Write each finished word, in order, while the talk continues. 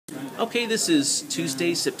Okay, this is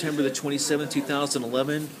Tuesday, September the 27th,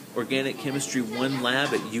 2011, Organic Chemistry 1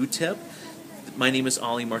 Lab at UTEP. My name is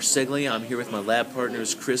Ali Marseglia. I'm here with my lab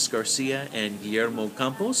partners Chris Garcia and Guillermo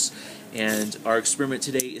Campos. And our experiment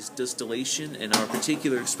today is distillation, and our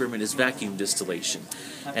particular experiment is vacuum distillation.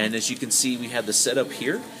 And as you can see, we have the setup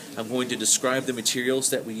here. I'm going to describe the materials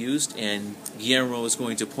that we used, and Guillermo is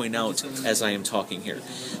going to point out as I am talking here.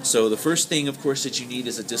 So the first thing, of course, that you need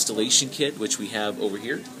is a distillation kit, which we have over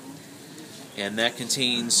here. And that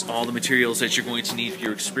contains all the materials that you're going to need for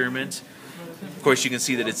your experiment. Of course, you can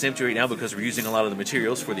see that it's empty right now because we're using a lot of the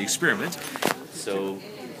materials for the experiment. So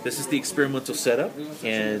this is the experimental setup,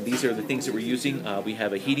 and these are the things that we're using. We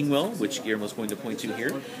have a heating well, which Guillermo is going to point to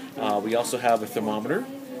here. We also have a thermometer,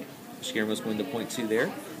 which Guillermo is going to point to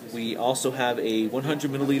there. We also have a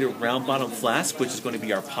 100 milliliter round bottom flask, which is going to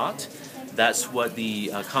be our pot. That's what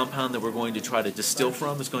the compound that we're going to try to distill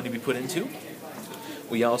from is going to be put into.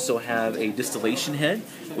 We also have a distillation head,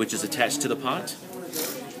 which is attached to the pot.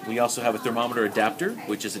 We also have a thermometer adapter,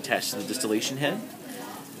 which is attached to the distillation head.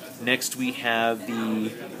 Next, we have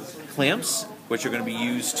the clamps, which are going to be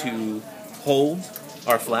used to hold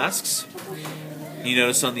our flasks. You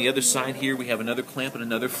notice on the other side here, we have another clamp and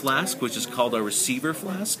another flask, which is called our receiver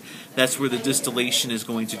flask. That's where the distillation is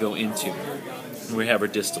going to go into. And we have our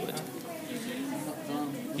distillate.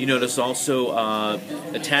 You notice also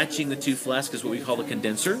attaching the two flasks is what we call a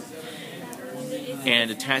condenser. And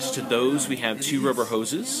attached to those we have two rubber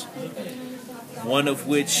hoses, one of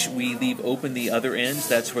which we leave open the other ends.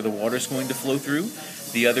 That's where the water is going to flow through.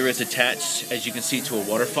 The other is attached, as you can see, to a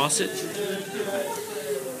water faucet.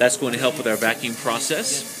 That's going to help with our vacuum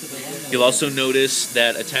process. You'll also notice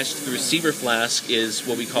that attached to the receiver flask is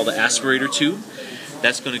what we call the aspirator tube.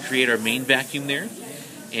 That's going to create our main vacuum there.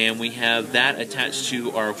 And we have that attached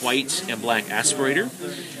to our white and black aspirator,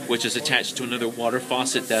 which is attached to another water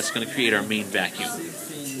faucet that's going to create our main vacuum.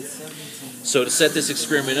 So to set this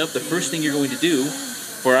experiment up, the first thing you're going to do,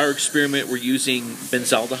 for our experiment we're using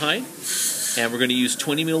Benzaldehyde, and we're going to use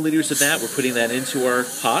 20 milliliters of that. We're putting that into our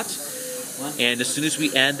pot, and as soon as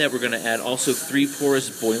we add that, we're going to add also 3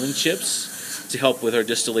 porous boiling chips to help with our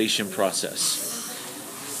distillation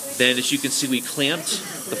process. Then, as you can see, we clamped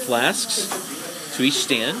the flasks to each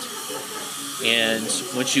stand, and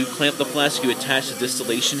once you clamp the flask, you attach the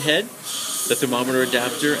distillation head, the thermometer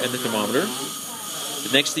adapter, and the thermometer. The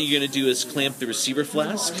next thing you're going to do is clamp the receiver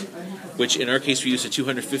flask, which in our case we used a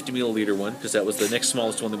 250 milliliter one because that was the next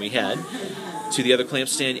smallest one that we had, to the other clamp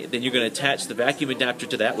stand. Then you're going to attach the vacuum adapter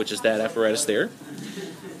to that, which is that apparatus there.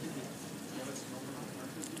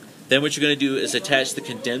 Then what you're going to do is attach the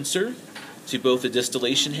condenser to both the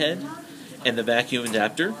distillation head and the vacuum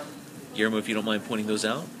adapter. Guillermo, if you don't mind pointing those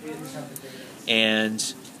out. And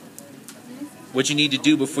what you need to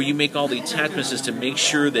do before you make all the attachments is to make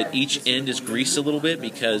sure that each end is greased a little bit,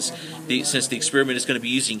 because since the experiment is going to be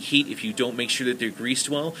using heat, if you don't make sure that they're greased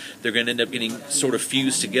well, they're going to end up getting sort of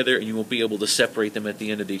fused together and you won't be able to separate them at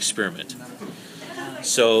the end of the experiment.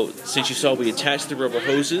 So since you saw we attached the rubber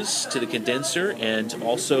hoses to the condenser and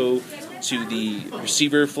also to the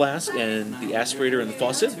receiver flask and the aspirator and the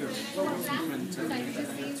faucet,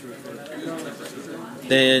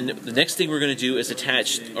 then the next thing we're going to do is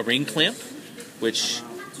attach a ring clamp, which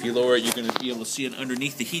if you lower it, you're going to be able to see it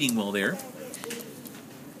underneath the heating well there.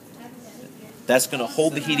 That's going to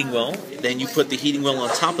hold the heating well. Then you put the heating well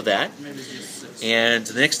on top of that. And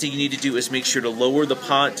the next thing you need to do is make sure to lower the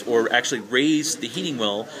pot, or actually raise the heating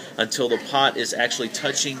well until the pot is actually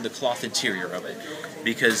touching the cloth interior of it,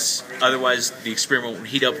 because otherwise the experiment won't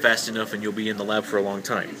heat up fast enough and you'll be in the lab for a long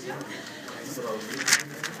time.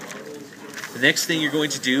 The next thing you're going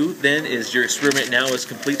to do then is your experiment now is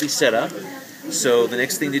completely set up. So the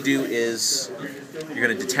next thing to do is you're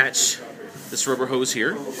going to detach this rubber hose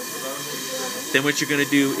here. Then what you're going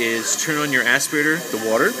to do is turn on your aspirator, the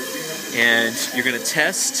water, and you're going to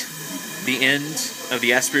test the end of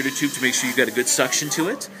the aspirator tube to make sure you've got a good suction to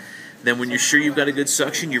it. Then when you're sure you've got a good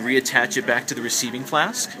suction, you reattach it back to the receiving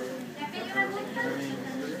flask.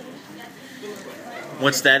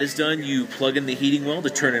 Once that is done, you plug in the heating well to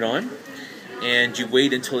turn it on, and you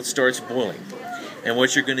wait until it starts boiling. And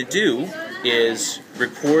what you're going to do is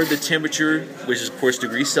record the temperature, which is of course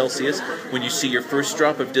degrees Celsius, when you see your first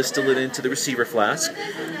drop of distillate into the receiver flask.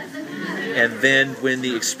 And then when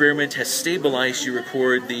the experiment has stabilized, you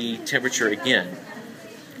record the temperature again.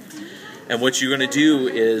 And what you're going to do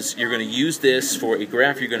is you're going to use this for a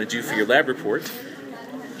graph you're going to do for your lab report.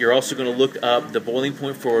 You're also going to look up the boiling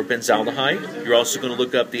point for benzaldehyde. You're also going to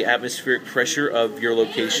look up the atmospheric pressure of your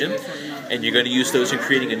location. And you're going to use those in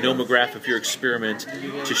creating a nomograph of your experiment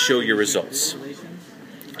to show your results.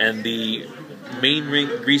 And the main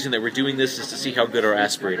reason that we're doing this is to see how good our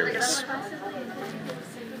aspirator is.